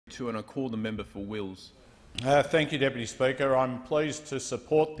issue, and I call the member for Wills. Thank you, Deputy Speaker. I'm pleased to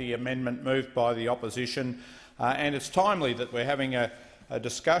support the amendment moved by the opposition, and it's timely that we're having a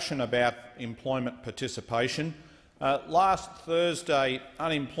discussion about employment participation. Last Thursday,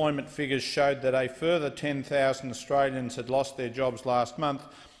 unemployment figures showed that a further 10,000 Australians had lost their jobs last month,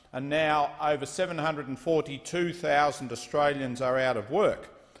 and now over 742,000 Australians are out of work.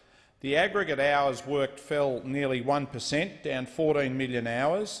 The aggregate hours worked fell nearly 1%, down 14 million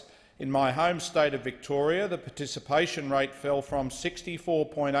hours. In my home state of Victoria, the participation rate fell from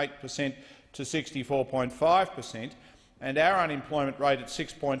 64.8% to 64.5%, and our unemployment rate at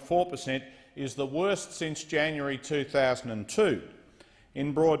 6.4% is the worst since January 2002.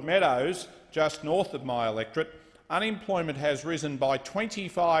 In Broadmeadows, just north of my electorate, unemployment has risen by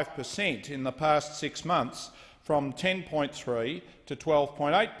 25% in the past 6 months, from 10.3% to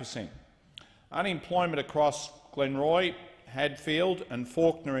 12.8%. Unemployment across Glenroy, Hadfield and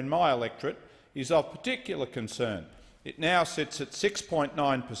Fawkner in my electorate is of particular concern. It now sits at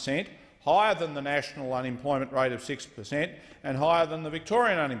 6.9%, higher than the national unemployment rate of 6% and higher than the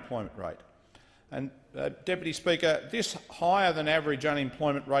Victorian unemployment rate. And, Deputy Speaker, this higher-than-average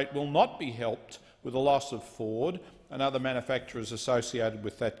unemployment rate will not be helped with the loss of Ford and other manufacturers associated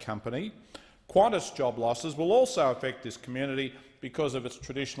with that company. Qantas job losses will also affect this community because of its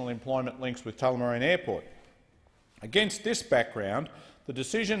traditional employment links with Tullamarine Airport. Against this background, the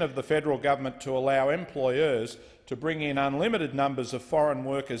decision of the federal government to allow employers to bring in unlimited numbers of foreign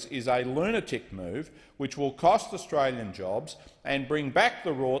workers is a lunatic move which will cost Australian jobs and bring back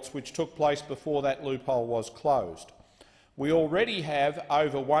the rorts which took place before that loophole was closed. We already have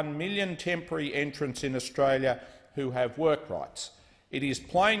over 1 million temporary entrants in Australia who have work rights. It is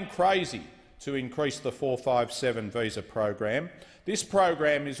plain crazy to increase the 457 visa program. This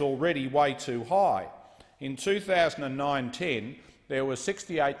program is already way too high. In 2009-10, there were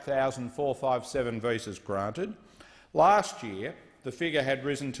 68,000 457 visas granted. Last year, the figure had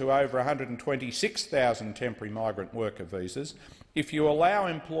risen to over 126,000 temporary migrant worker visas. If you allow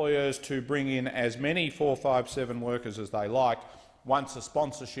employers to bring in as many 457 workers as they like once a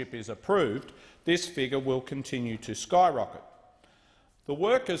sponsorship is approved, this figure will continue to skyrocket. The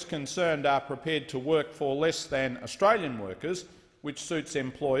workers concerned are prepared to work for less than Australian workers, which suits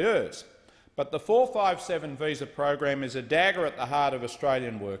employers. But the 457 visa program is a dagger at the heart of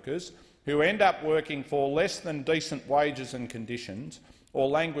Australian workers who end up working for less than decent wages and conditions or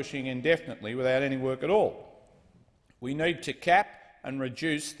languishing indefinitely without any work at all. We need to cap and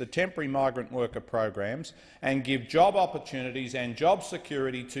reduce the temporary migrant worker programs and give job opportunities and job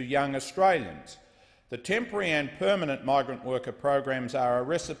security to young Australians. The temporary and permanent migrant worker programs are a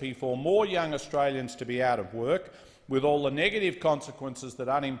recipe for more young Australians to be out of work, with all the negative consequences that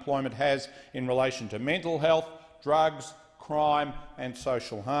unemployment has in relation to mental health, drugs, crime and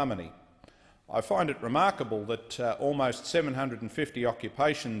social harmony. I find it remarkable that almost 750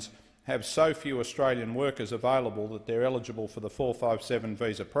 occupations have so few Australian workers available that they're eligible for the 457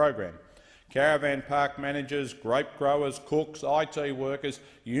 visa program. Caravan park managers, grape growers, cooks, IT workers,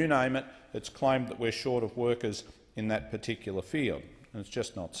 you name it, it's claimed that we're short of workers in that particular field, and it's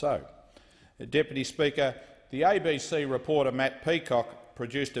just not so. Deputy Speaker, the ABC reporter Matt Peacock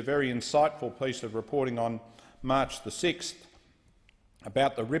produced a very insightful piece of reporting on March the 6th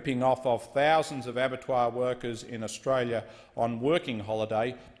about the ripping off of thousands of abattoir workers in Australia on working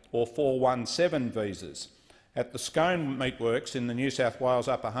holiday or 417 visas. At the Scone Meatworks in the New South Wales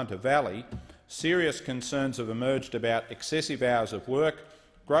Upper Hunter Valley, serious concerns have emerged about excessive hours of work,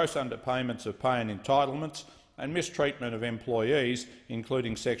 gross underpayments of pay and entitlements and mistreatment of employees,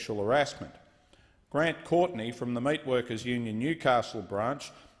 including sexual harassment. Grant Courtney from the Meatworkers Union Newcastle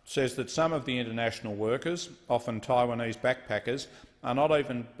branch says that some of the international workers, often Taiwanese backpackers, are not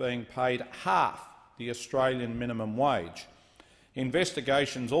even being paid half the Australian minimum wage.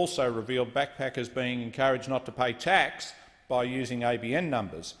 Investigations also revealed backpackers being encouraged not to pay tax by using ABN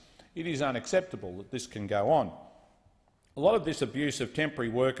numbers. It is unacceptable that this can go on. A lot of this abuse of temporary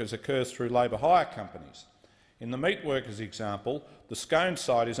workers occurs through labour hire companies. In the Meatworkers example, the Scone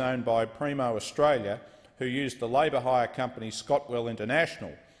site is owned by Primo Australia, who used the labour hire company Scottwell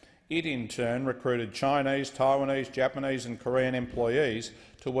International. It in turn recruited Chinese, Taiwanese, Japanese and Korean employees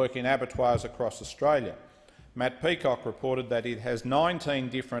to work in abattoirs across Australia. Matt Peacock reported that it has 19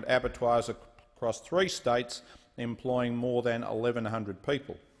 different abattoirs across 3 states, employing more than 1,100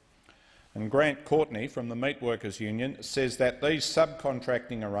 people. And Grant Courtney from the Meatworkers Union says that these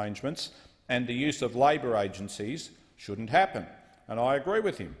subcontracting arrangements and the use of labour agencies shouldn't happen, and I agree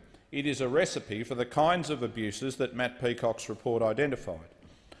with him. It is a recipe for the kinds of abuses that Matt Peacock's report identified.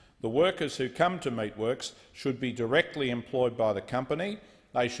 The workers who come to Meatworks should be directly employed by the company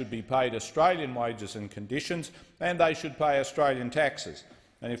they should be paid Australian wages and conditions, and they should pay Australian taxes.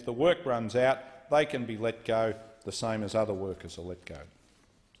 And if the work runs out, they can be let go the same as other workers are let go.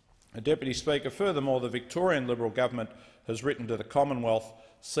 Deputy Speaker, furthermore, the Victorian Liberal government has written to the Commonwealth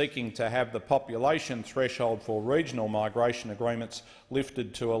seeking to have the population threshold for regional migration agreements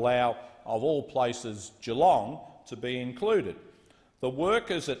lifted to allow, of all places, Geelong to be included. The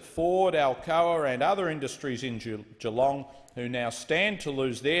workers at Ford, Alcoa and other industries in Geelong who now stand to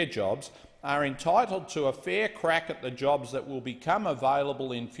lose their jobs are entitled to a fair crack at the jobs that will become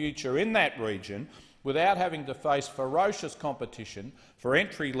available in future in that region without having to face ferocious competition for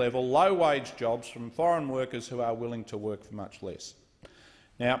entry-level, low-wage jobs from foreign workers who are willing to work for much less.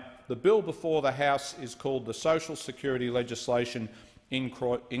 Now, the bill before the House is called the Social Security Legislation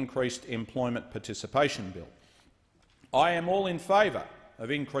Increased Employment Participation Bill. I am all in favour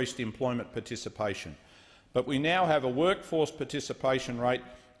of increased employment participation, but we now have a workforce participation rate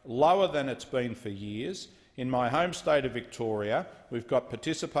lower than it's been for years. In my home state of Victoria, we've got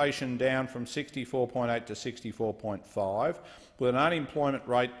participation down from 64.8 to 64.5, with an unemployment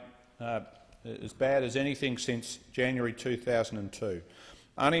rate as bad as anything since January 2002.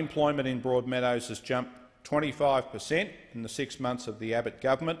 Unemployment in Broadmeadows has jumped 25% in the 6 months of the Abbott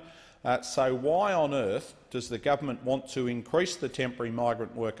government. So why on earth does the government want to increase the temporary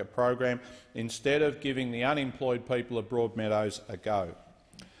migrant worker program instead of giving the unemployed people of Broadmeadows a go?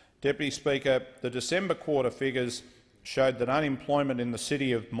 Deputy Speaker, the December quarter figures showed that unemployment in the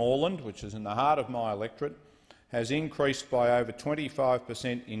city of Moreland, which is in the heart of my electorate, has increased by over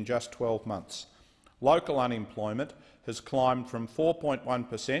 25% in just 12 months. Local unemployment has climbed from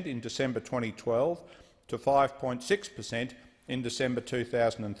 4.1% in December 2012 to 5.6% in December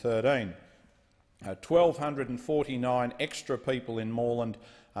 2013. 1,249 extra people in Moreland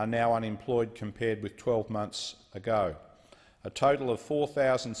are now unemployed compared with 12 months ago. A total of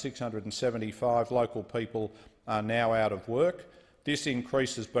 4,675 local people are now out of work. This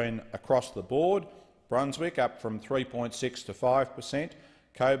increase has been across the board. Brunswick up from 3.6 to 5%,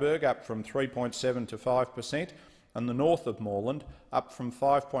 Coburg up from 3.7 to 5%, and the north of Moreland up from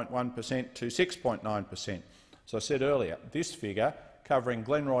 5.1% to 6.9%. As I said earlier, this figure, covering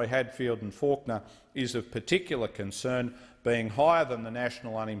Glenroy, Hadfield and Fawkner, is of particular concern, being higher than the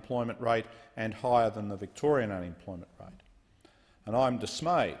national unemployment rate and higher than the Victorian unemployment rate. And I'm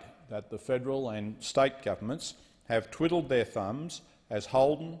dismayed that the federal and state governments have twiddled their thumbs as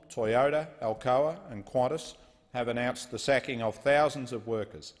Holden, Toyota, Alcoa and Qantas have announced the sacking of thousands of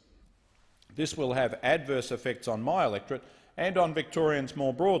workers. This will have adverse effects on my electorate and on Victorians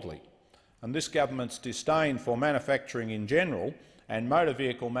more broadly, and this government's disdain for manufacturing in general and motor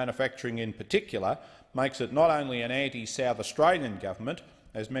vehicle manufacturing in particular makes it not only an anti-South Australian government,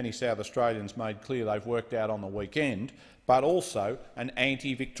 as many South Australians made clear they've worked out on the weekend, but also an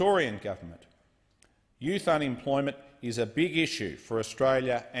anti-Victorian government. Youth unemployment is a big issue for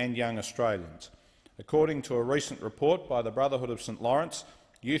Australia and young Australians. According to a recent report by the Brotherhood of St Lawrence,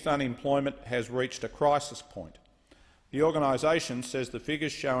 youth unemployment has reached a crisis point. The organisation says the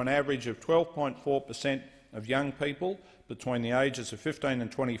figures show an average of 12.4% of young people between the ages of 15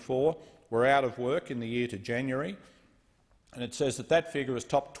 and 24 were out of work in the year to January, and it says that that figure has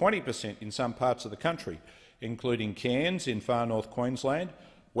topped 20% in some parts of the country, including Cairns in far north Queensland,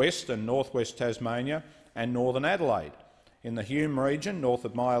 West and northwest Tasmania and northern Adelaide. In the Hume region, north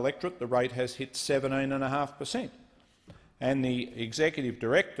of my electorate, the rate has hit 17.5%. And the Executive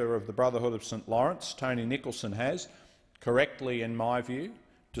Director of the Brotherhood of St Lawrence, Tony Nicholson, has, correctly in my view,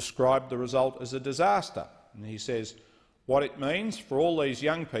 described the result as a disaster. And he says, what it means for all these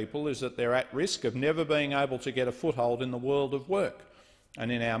young people is that they're at risk of never being able to get a foothold in the world of work.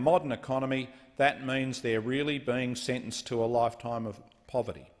 And in our modern economy, that means they're really being sentenced to a lifetime of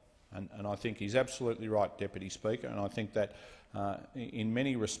poverty. And I think he's absolutely right, Deputy Speaker, and I think that in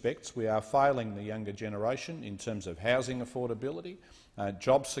many respects we are failing the younger generation in terms of housing affordability,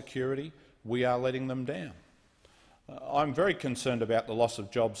 job security. We are letting them down. I'm very concerned about the loss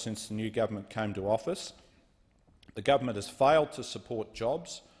of jobs since the new government came to office. The government has failed to support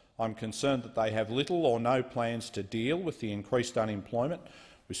jobs. I'm concerned that they have little or no plans to deal with the increased unemployment.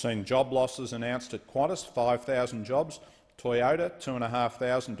 We've seen job losses announced at Qantas, 5,000 jobs, Toyota,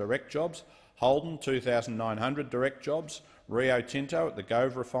 2,500 direct jobs, Holden, 2,900 direct jobs, Rio Tinto at the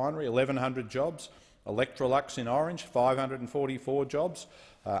Gove refinery, 1,100 jobs, Electrolux in Orange, 544 jobs,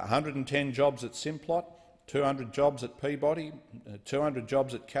 110 jobs at Simplot, 200 jobs at Peabody, 200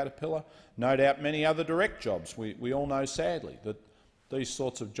 jobs at Caterpillar, no doubt many other direct jobs. We all know, sadly, that these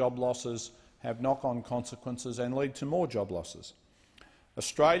sorts of job losses have knock-on consequences and lead to more job losses.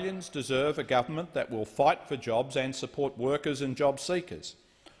 Australians deserve a government that will fight for jobs and support workers and job seekers.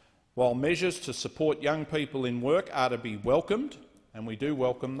 While measures to support young people in work are to be welcomed, and we do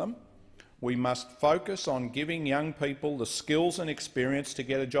welcome them, we must focus on giving young people the skills and experience to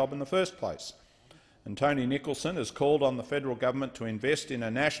get a job in the first place. And Tony Nicholson has called on the federal government to invest in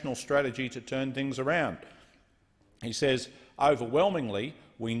a national strategy to turn things around. He says, overwhelmingly,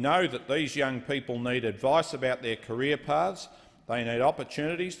 we know that these young people need advice about their career paths, they need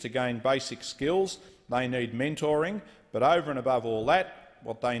opportunities to gain basic skills, they need mentoring, but over and above all that,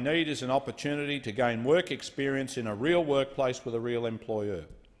 what they need is an opportunity to gain work experience in a real workplace with a real employer.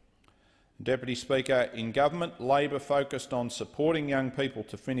 Deputy Speaker, in government, Labor focused on supporting young people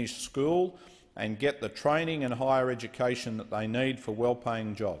to finish school and get the training and higher education that they need for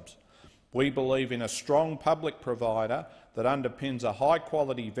well-paying jobs. We believe in a strong public provider that underpins a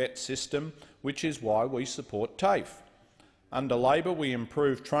high-quality vet system, which is why we support TAFE. Under Labor, we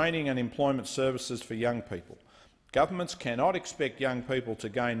improve training and employment services for young people. Governments cannot expect young people to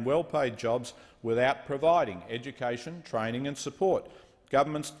gain well-paid jobs without providing education, training and support.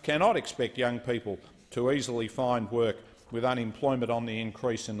 Governments cannot expect young people to easily find work with unemployment on the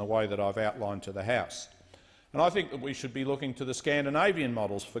increase in the way that I've outlined to the House. And I think that we should be looking to the Scandinavian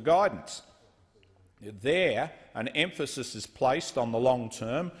models for guidance. There, an emphasis is placed on the long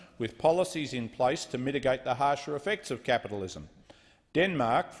term, with policies in place to mitigate the harsher effects of capitalism.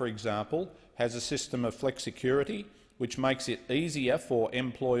 Denmark, for example, has a system of flexicurity which makes it easier for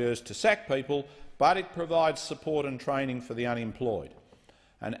employers to sack people, but it provides support and training for the unemployed.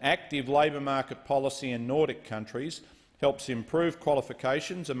 An active labour market policy in Nordic countries helps improve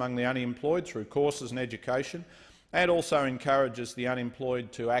qualifications among the unemployed through courses and education, and also encourages the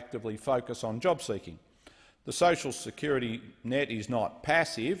unemployed to actively focus on job seeking. The social security net is not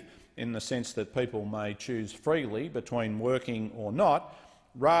passive in the sense that people may choose freely between working or not.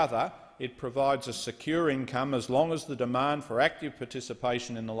 Rather, it provides a secure income as long as the demand for active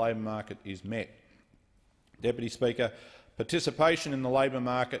participation in the labour market is met. Deputy Speaker, participation in the labour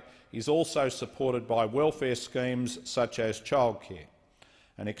market is also supported by welfare schemes such as childcare.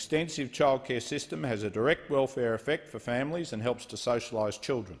 An extensive childcare system has a direct welfare effect for families and helps to socialise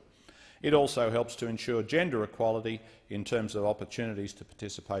children. It also helps to ensure gender equality in terms of opportunities to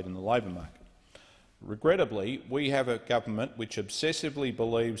participate in the labour market. Regrettably, we have a government which obsessively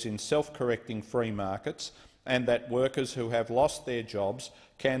believes in self-correcting free markets and that workers who have lost their jobs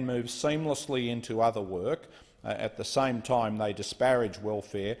can move seamlessly into other work. At the same time, they disparage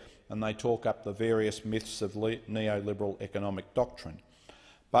welfare and they talk up the various myths of neoliberal economic doctrine.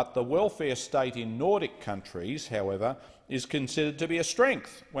 But the welfare state in Nordic countries, however, is considered to be a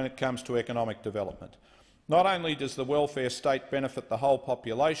strength when it comes to economic development. Not only does the welfare state benefit the whole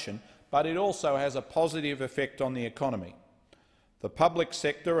population, but it also has a positive effect on the economy. The public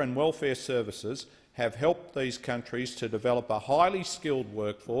sector and welfare services have helped these countries to develop a highly skilled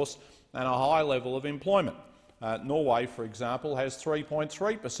workforce and a high level of employment. Norway, for example, has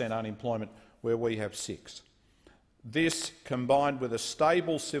 3.3% unemployment, where we have 6%. This, combined with a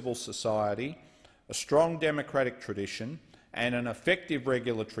stable civil society, a strong democratic tradition and an effective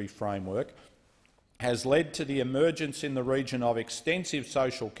regulatory framework, has led to the emergence in the region of extensive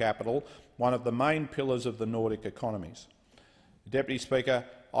social capital, one of the main pillars of the Nordic economies. Deputy Speaker,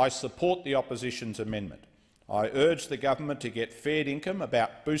 I support the opposition's amendment. I urge the government to get fair income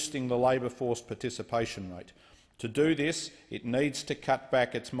about boosting the labour force participation rate. To do this, it needs to cut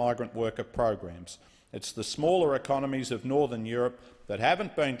back its migrant worker programs. It's the smaller economies of Northern Europe that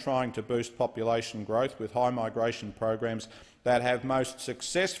haven't been trying to boost population growth with high migration programs that have most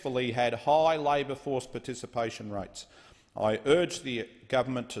successfully had high labour force participation rates. I urge the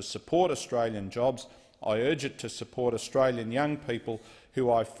government to support Australian jobs. I urge it to support Australian young people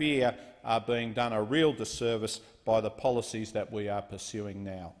who I fear are being done a real disservice by the policies that we are pursuing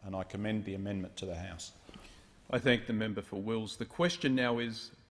now, and I commend the amendment to the House. I thank the member for Wills. The question now is